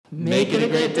Make it a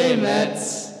great day,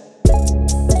 Mets.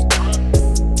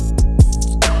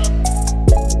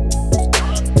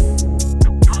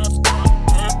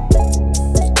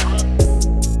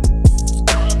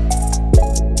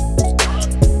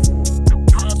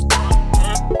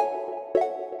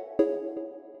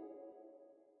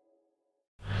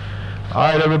 All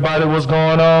right, everybody, what's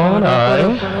going on? All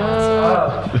right.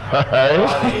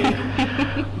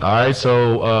 All right,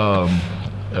 so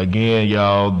again,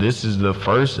 y'all, this is the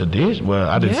first edition. Well,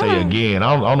 I didn't say again.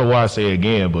 I don't know why I say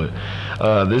again, but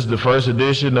this is the first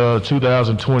edition of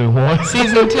 2021.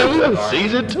 Season 2?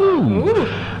 Season 2. Ooh.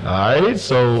 All right,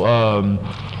 so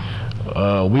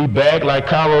we back like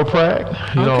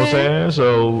chiropract. You know what I'm saying?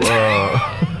 So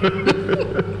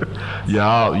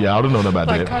y'all don't know about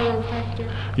like that. Chiropractor?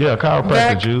 Yeah,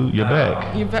 chiropractor, you're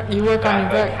back. You work on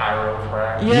your back.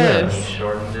 Chiropractor. Yes. He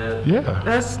shortened it. Yeah.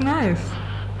 That's nice.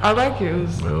 I like it.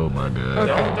 Oh my God.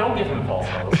 Okay. Don't give him false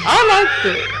hope. I liked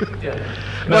it. Yeah.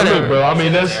 No, look, bro. I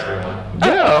mean, that's but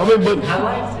I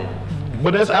liked it.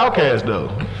 But that's Outcast though.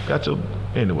 Got your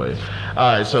anyway.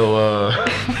 All right, so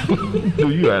who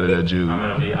you out of that, Jude?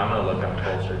 I'm gonna look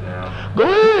uncultured now. Go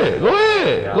ahead.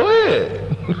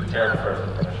 Terrible first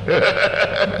impression.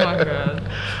 Oh my God.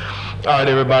 All right,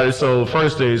 everybody. So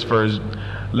first things first.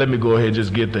 Let me go ahead and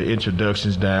just get the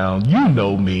introductions down. You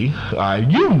know me. All right,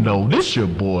 you know this your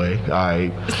boy. All right,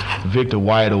 Victor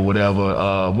White or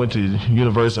whatever. Went to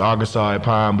University of Arkansas at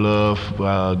Pine Bluff.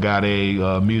 Got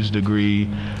a music degree,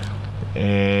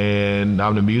 and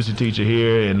I'm the music teacher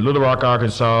here in Little Rock,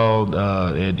 Arkansas,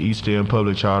 at East End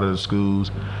Public Charter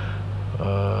Schools.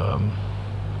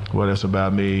 What else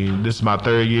about me? This is my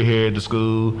third year here at the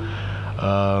school.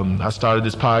 I started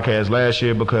this podcast last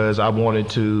year because I wanted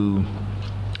to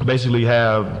basically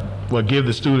give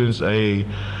the students a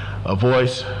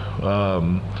voice,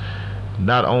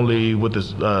 not only with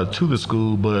the to the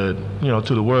school, but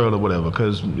to the world or whatever.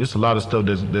 Because it's a lot of stuff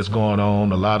that's going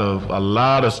on, a lot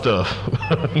of stuff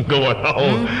going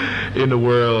on in the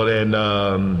world, and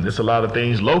there's a lot of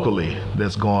things locally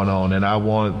that's going on, and I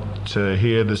want to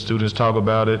hear the students talk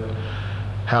about it.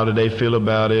 How do they feel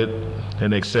about it?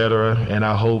 And et cetera. And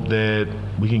I hope that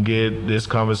we can get this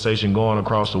conversation going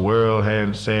across the world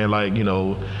and saying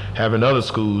having other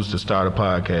schools to start a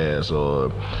podcast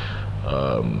or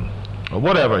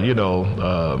whatever, We're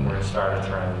gonna start a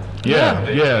trend. Yeah,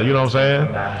 you know what I'm saying?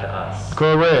 Come back to us.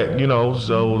 Correct,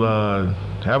 so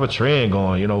have a trend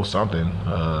going, something.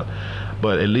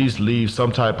 But at least leave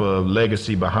some type of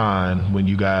legacy behind when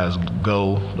you guys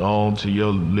go on to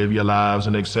live your lives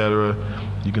and et cetera.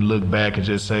 You can look back and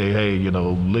just say, hey,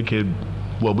 look at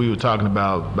what we were talking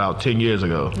about 10 years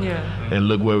ago. Yeah. And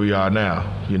look where we are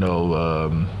now.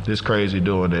 It's crazy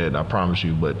doing that, I promise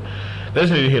you. But that's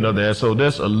neither here nor there. So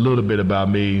that's a little bit about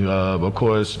me. Of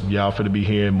course, y'all finna be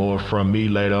hearing more from me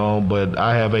later on. But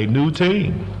I have a new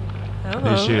team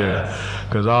this year.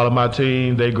 Because all of my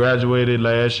team, they graduated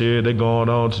last year. They're going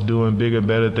on to doing bigger and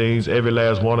better things. Every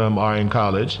last one of them are in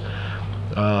college.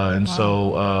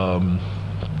 So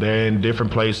they're in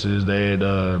different places. They're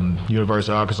at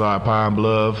University of Arkansas at Pine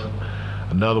Bluff.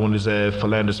 Another one is at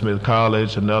Philander Smith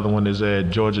College. Another one is at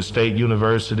Georgia State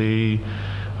University.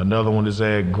 Another one is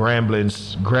at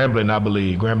Grambling, I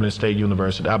believe. Grambling State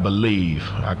University, I believe.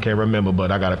 I can't remember, but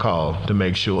I got a call to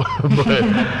make sure. But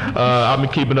I've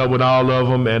been keeping up with all of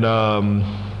them, and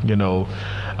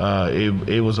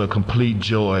it was a complete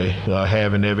joy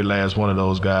having every last one of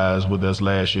those guys with us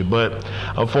last year. But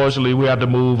unfortunately, we have to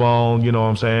move on, you know what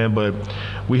I'm saying? But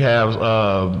we have,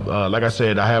 like I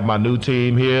said, I have my new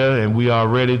team here, and we are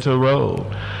ready to roll.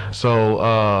 So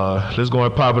let's go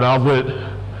and pop it off with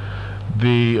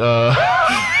the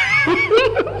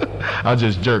I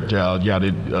just jerked y'all. Y'all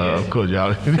did, of course,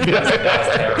 y'all.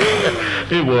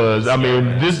 It was. I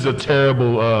mean, this is a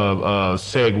terrible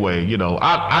segue.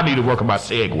 I need to work on my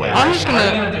segue. I'm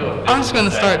just gonna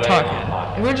start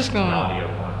talking. We're just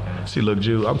gonna. See, look,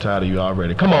 Jew, I'm tired of you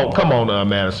already. Come on,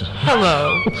 Madison.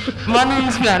 Hello, my name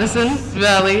is Madison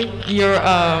Valley. Your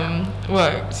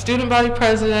student body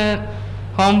president,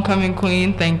 homecoming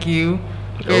queen. Thank you.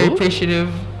 Very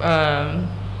appreciative.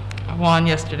 I won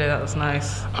yesterday. That was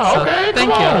nice. Oh, okay. Thank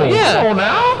you. Yeah. Come on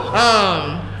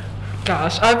now.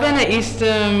 Gosh, I've been at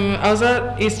Eastham. I was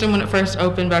at Eastham when it first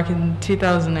opened back in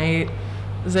 2008. I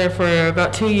was there for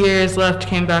about 2 years, left,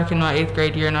 came back in my 8th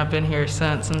grade year, and I've been here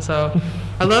since. And so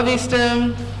I love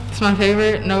Eastham. It's my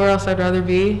favorite. Nowhere else I'd rather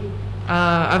be.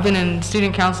 I've been in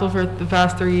student council for the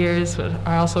past 3 years, but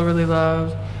I also really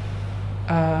love.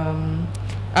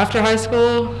 After high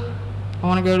school, I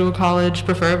want to go to a college,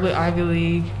 preferably Ivy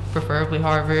League, preferably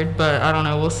Harvard, but I don't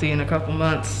know. We'll see in a couple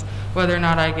months whether or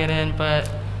not I get in. But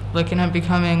looking at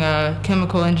becoming a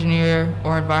chemical engineer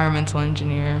or environmental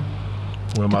engineer.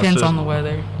 Depends on the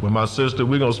weather. With my sister,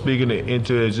 we're going to speak it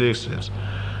into existence.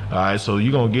 All right, so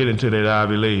you're going to get into that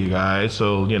Ivy League, all right?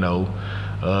 So, you know,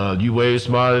 you way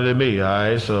smarter than me, all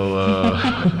right? So,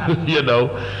 you know,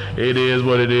 it is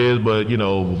what it is, but, you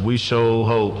know, we show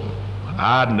hope.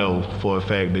 I know for a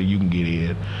fact that you can get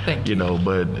in. Thank you. You know,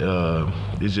 but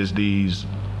it's just these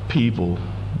people,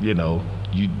 you know,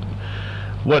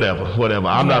 whatever.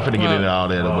 I'm not going to get into all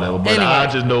that or whatever, but anyway. I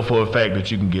just know for a fact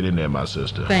that you can get in there, my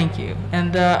sister. Thank you.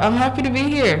 And I'm happy to be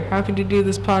here. Happy to do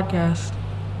this podcast.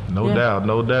 No doubt.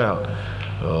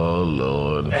 Oh,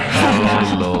 Lord.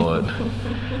 Oh, Lord.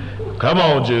 Come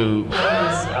on, Jude. What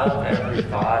is up,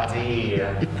 everybody?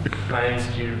 My name is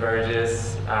Jude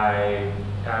Burgess.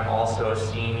 I'm also a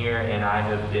senior, and I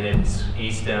have been at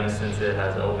Eastham since it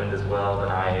has opened as well. But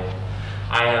I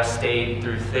have stayed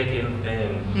through thick and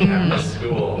thin at this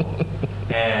school,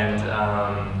 and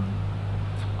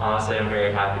honestly, I'm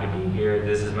very happy to be here.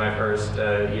 This is my first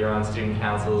year on student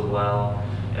council as well,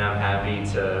 and I'm happy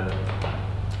to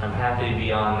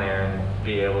be on there and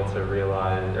be able to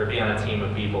realize, or be on a team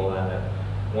of people that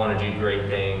want to do great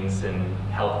things and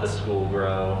help the school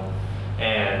grow.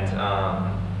 And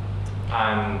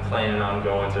I'm planning on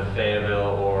going to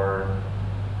Fayetteville, or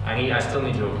I still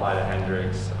need to apply to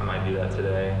Hendrix. I might do that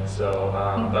today. So,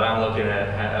 but I'm looking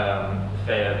at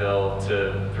Fayetteville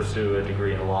to pursue a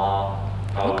degree in law.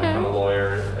 I'll become a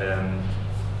lawyer, and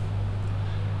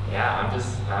yeah,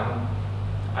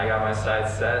 I got my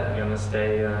sights set. I'm gonna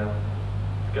stay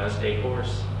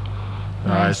course.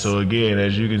 All right, so again,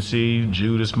 as you can see,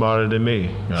 Jude is smarter than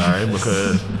me, all right,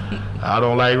 because I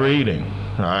don't like reading,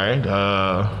 all right.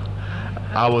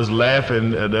 I was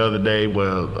laughing the other day.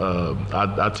 Well,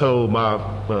 I told my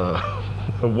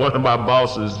one of my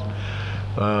bosses,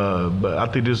 but I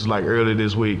think this was like early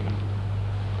this week.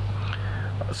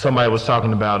 Somebody was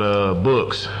talking about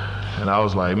books, and I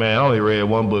was like, man, I only read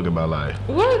one book in my life.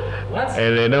 What?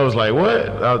 And then they was like, what?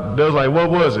 They was like,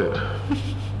 what was it?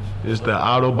 It's the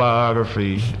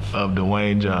autobiography of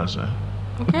Dwayne Johnson.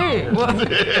 Okay, well,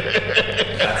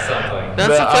 That's something. that's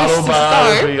The a place to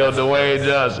autobiography start. of Dwayne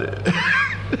Johnson.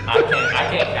 I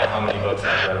can't count how many books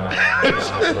I've read in my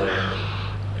life, honestly.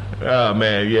 Oh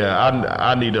man, yeah,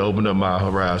 I need to open up my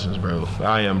horizons, bro.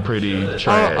 I am pretty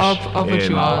trash. I'll put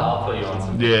you on. I'll put you on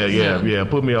some. Yeah.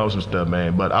 Put me on some stuff,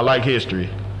 man. But I like history,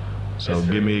 so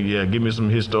History. give me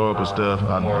some historical stuff.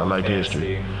 I like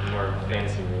history. More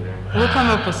fantasy reader. We'll come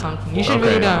up with something. You should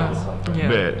Okay. read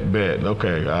yeah. Bet.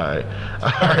 Okay, all right.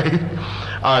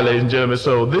 All right, ladies and gentlemen.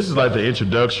 So this is like the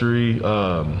introductory.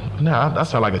 I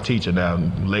sound like a teacher now,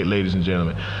 ladies and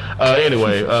gentlemen.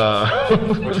 Anyway.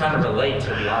 We're trying to relate to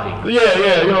the audience.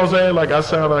 Yeah, you know what I'm saying? Like I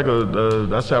sound like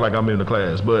I'm in the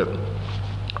class, but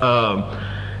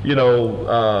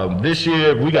this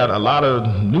year we got a lot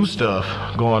of new stuff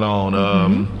going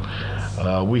on.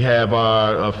 We have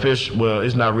our official, well,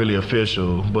 it's not really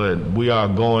official, but we are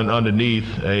going underneath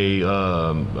a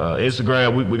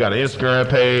Instagram. We got an Instagram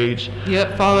page.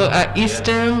 Yep, follow at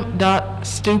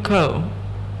estem.stuco.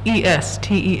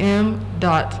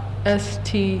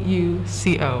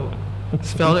 ESTEM.STUCO.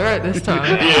 Spelled it right this time.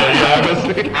 I would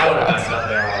have messed up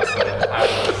there, honestly.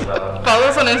 Follow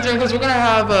us on Instagram because we're going to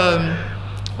have,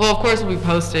 well, of course we'll be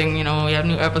posting, when we have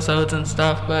new episodes and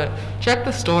stuff, but check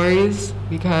the stories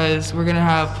because we're going to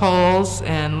have polls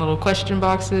and little question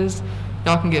boxes.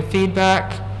 Y'all can get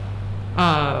feedback.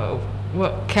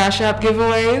 Cash App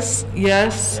giveaways?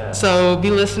 Yes. Yeah. So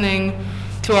be listening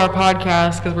to our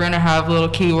podcast because we're going to have little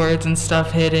keywords and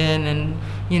stuff hidden, and,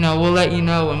 we'll let you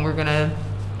know when we're going to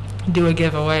do a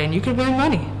giveaway, and you can win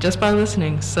money just by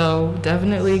listening. So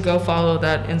definitely go follow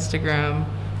that Instagram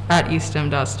at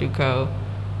estem.stuco.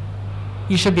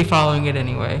 You should be following it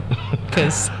anyway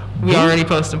because we already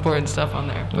post important stuff on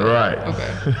there. Right.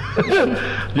 Okay.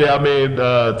 Yeah, I mean,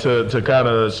 to kind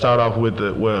of start off with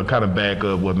kind of back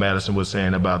up what Madison was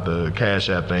saying about the Cash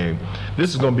App thing.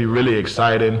 This is going to be really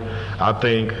exciting. I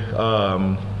think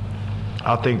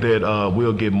that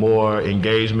we'll get more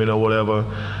engagement or whatever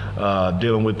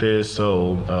dealing with this.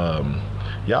 So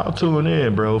y'all tune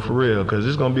in, bro, for real, because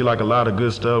there's going to be like a lot of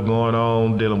good stuff going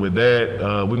on dealing with that.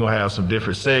 We're going to have some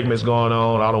different segments going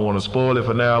on. I don't want to spoil it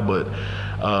for now, but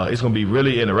it's going to be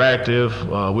really interactive.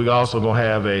 We're also going to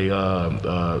have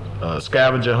a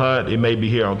scavenger hunt. It may be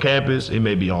here on campus. It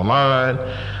may be online,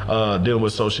 dealing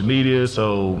with social media.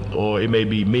 Or it may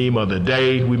be meme of the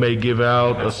day we may give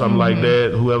out or something like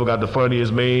that. Whoever got the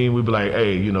funniest meme, we'd be like,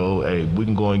 hey, we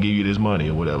can go and give you this money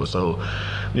or whatever. So,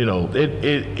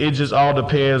 it just all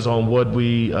depends on what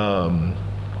we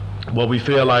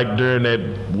feel like during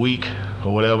that week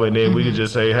or whatever, and then we could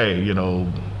just say, hey, you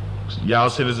know, y'all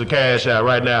send us a cash out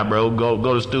right now, bro. Go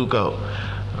to Stuco.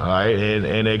 All right,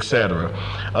 and etc.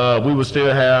 We will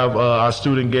still have our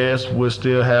student guests. We'll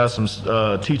still have some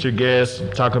teacher guests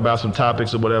talking about some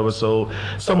topics or whatever. So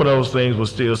some of those things will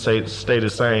still stay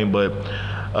the same. But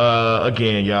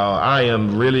again, y'all, I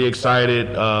am really excited.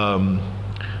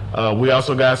 We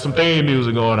also got some theme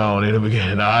music going on in the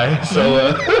beginning. All right,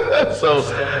 so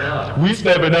we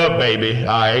stepping up, baby. All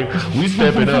right, we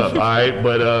stepping up. All right,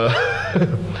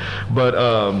 but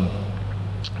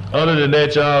other than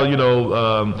that, y'all, you know,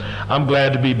 I'm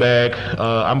glad to be back.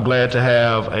 I'm glad to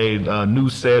have a new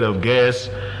set of guests.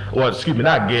 Well, excuse me,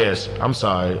 not guests. I'm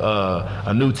sorry.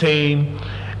 A new team.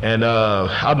 And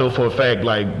I know for a fact,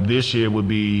 like, this year would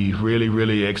be really,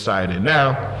 really exciting.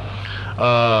 Now,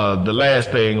 the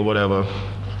last thing or whatever,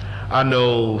 I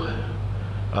know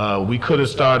we could have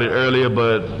started earlier,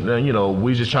 but, you know,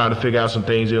 we just trying to figure out some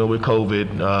things, you know, with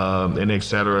COVID and et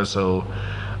cetera. So,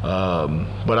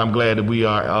 but I'm glad that we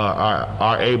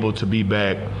are able to be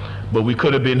back. But we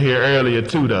could have been here earlier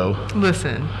too, though.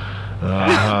 Listen.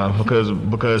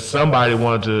 Because somebody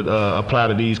wanted to apply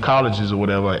to these colleges or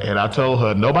whatever, and I told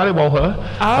her nobody want her.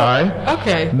 All right.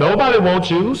 Okay. Nobody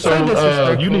wants you,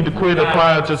 so you need to quit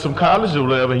applying to some colleges or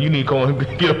whatever, and you need to go and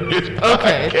get on this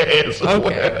podcast.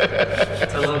 Okay.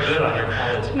 To look good on your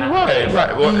college.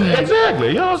 Right. Well, exactly.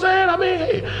 You know what I'm saying? I mean,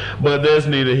 hey, but there's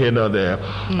neither here nor there.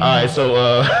 All right. So,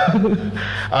 all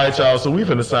right, y'all. So we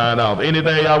finna sign off.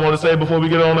 Anything y'all want to say before we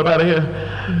get on up out of here?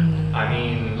 I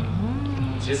mean,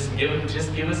 just give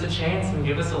us a chance and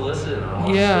give us a listen.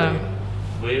 Honestly. Yeah.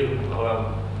 We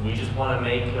just want to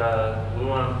make we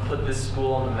want to put this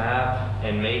school on the map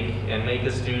and make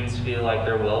the students feel like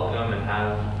they're welcome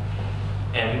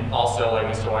and also, like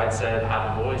Mr. White said,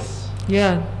 have a voice.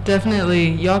 Yeah, definitely.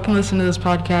 Y'all can listen to this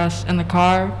podcast in the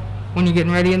car when you're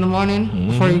getting ready in the morning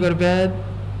before you go to bed.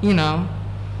 You know,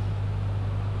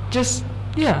 just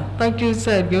like you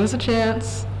said, give us a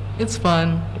chance. It's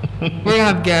fun. We're gonna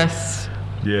have guests.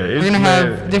 Yeah, we're gonna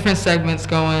have different segments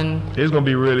going. It's gonna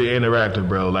be really interactive,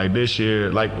 bro. Like this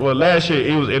year, last year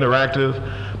it was interactive,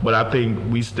 but I think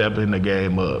we stepping the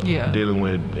game up, dealing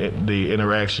with the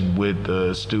interaction with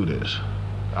the students.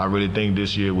 I really think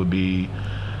this year would be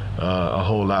a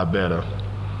whole lot better.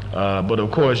 But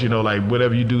of course, you know, like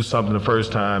whenever you do something the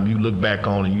first time, you look back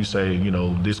on and you say, you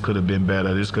know, this could have been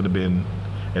better, this could have been,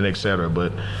 and et cetera.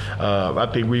 But I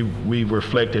think we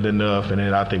reflected enough, and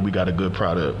then I think we got a good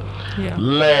product. Yeah.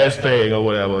 Last thing or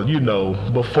whatever, you know,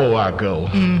 before I go,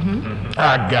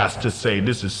 I got to say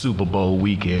this is Super Bowl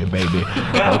weekend, baby.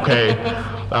 Okay.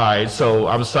 All right. So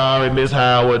I'm sorry, Miss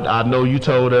Howard. I know you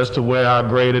told us to wear our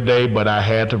gray today, but I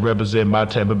had to represent my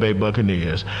Tampa Bay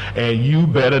Buccaneers, and you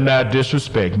better not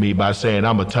disrespect me by saying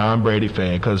I'm a Tom Brady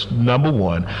fan, because number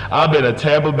one, I've been a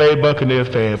Tampa Bay Buccaneer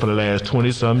fan for the last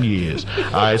 20-some years.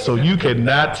 All right, so you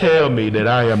cannot tell me that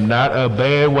I am not a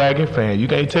bandwagon fan. You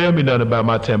can't tell me nothing about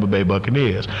my Tampa Bay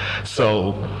Buccaneers.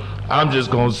 So I'm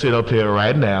just going to sit up here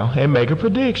right now and make a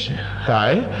prediction. All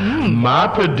right? My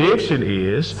prediction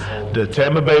is the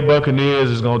Tampa Bay Buccaneers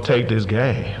is going to take this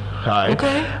game. All right?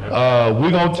 Okay.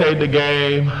 We're going to take the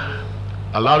game.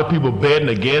 A lot of people betting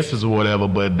against us or whatever,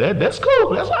 but that's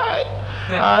cool. That's all right.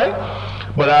 All right?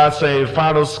 But I'd say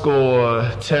final score,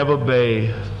 Tampa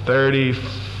Bay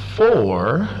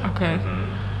 34. Okay.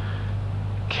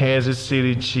 Kansas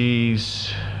City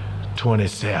Chiefs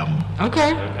 27.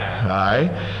 Okay. All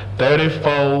right.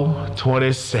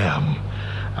 34-27. All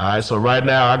right. So right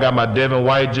now I got my Devin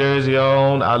White jersey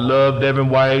on. I love Devin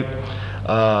White,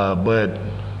 but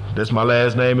that's my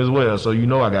last name as well. So you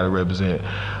know I got to represent.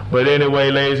 But anyway,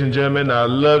 ladies and gentlemen, I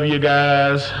love you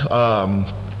guys. I'm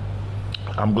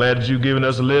glad that you've given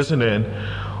us a listen, and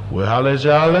we'll holler at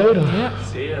y'all later. Yeah.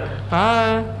 See ya.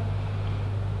 Bye.